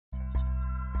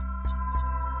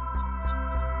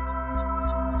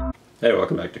Hey,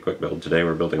 welcome back to Quick Build. Today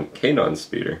we're building Kanan's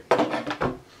speeder.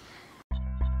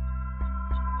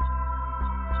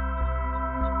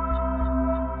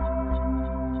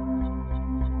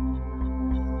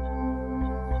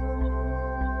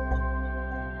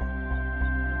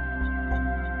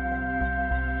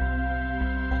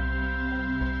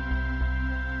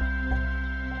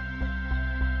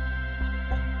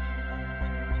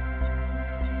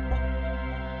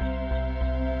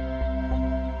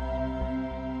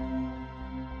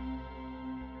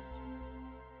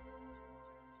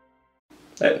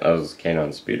 Hey, that was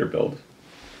Kanan's speeder build.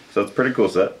 So it's a pretty cool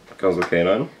set. It comes with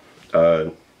Kanan.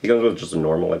 He comes with just a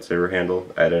normal lightsaber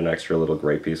handle. I added an extra little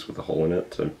gray piece with a hole in it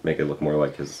to make it look more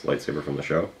like his lightsaber from the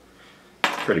show.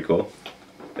 It's pretty cool.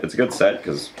 It's a good set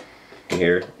because in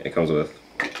here it comes with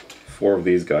 4 of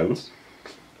these guns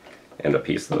and a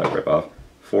piece that I rip off.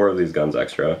 4 of these guns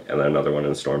extra, and then another one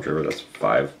in Stormtrooper. That's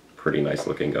 5 pretty nice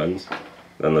looking guns.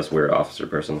 Then this weird officer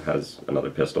person has another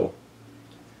pistol.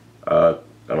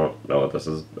 I don't know what this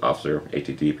is. Officer,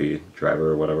 ATTP, driver,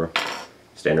 or whatever.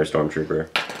 Standard Stormtrooper.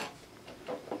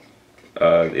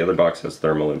 The other box has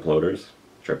thermal imploders,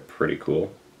 which are pretty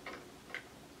cool.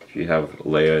 If you have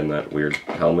Leia in that weird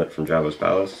helmet from Jabba's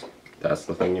palace, that's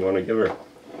the thing you want to give her.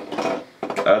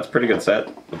 It's a pretty good set,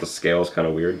 but the scale is kind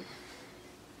of weird.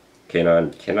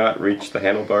 Kanan cannot reach the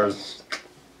handlebars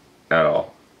at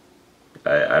all.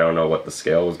 I don't know what the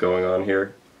scale was going on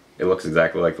here. It looks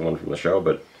exactly like the one from the show,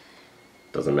 but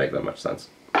doesn't make that much sense.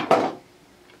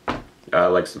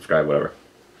 Like, subscribe, whatever.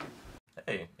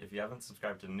 Hey, if you haven't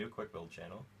subscribed to the new Quick Build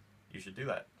channel, you should do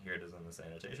that. Here it is in this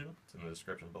annotation. It's in the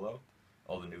description below.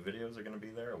 All the new videos are going to be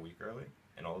there a week early,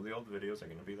 and all the old videos are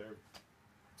going to be there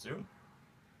soon.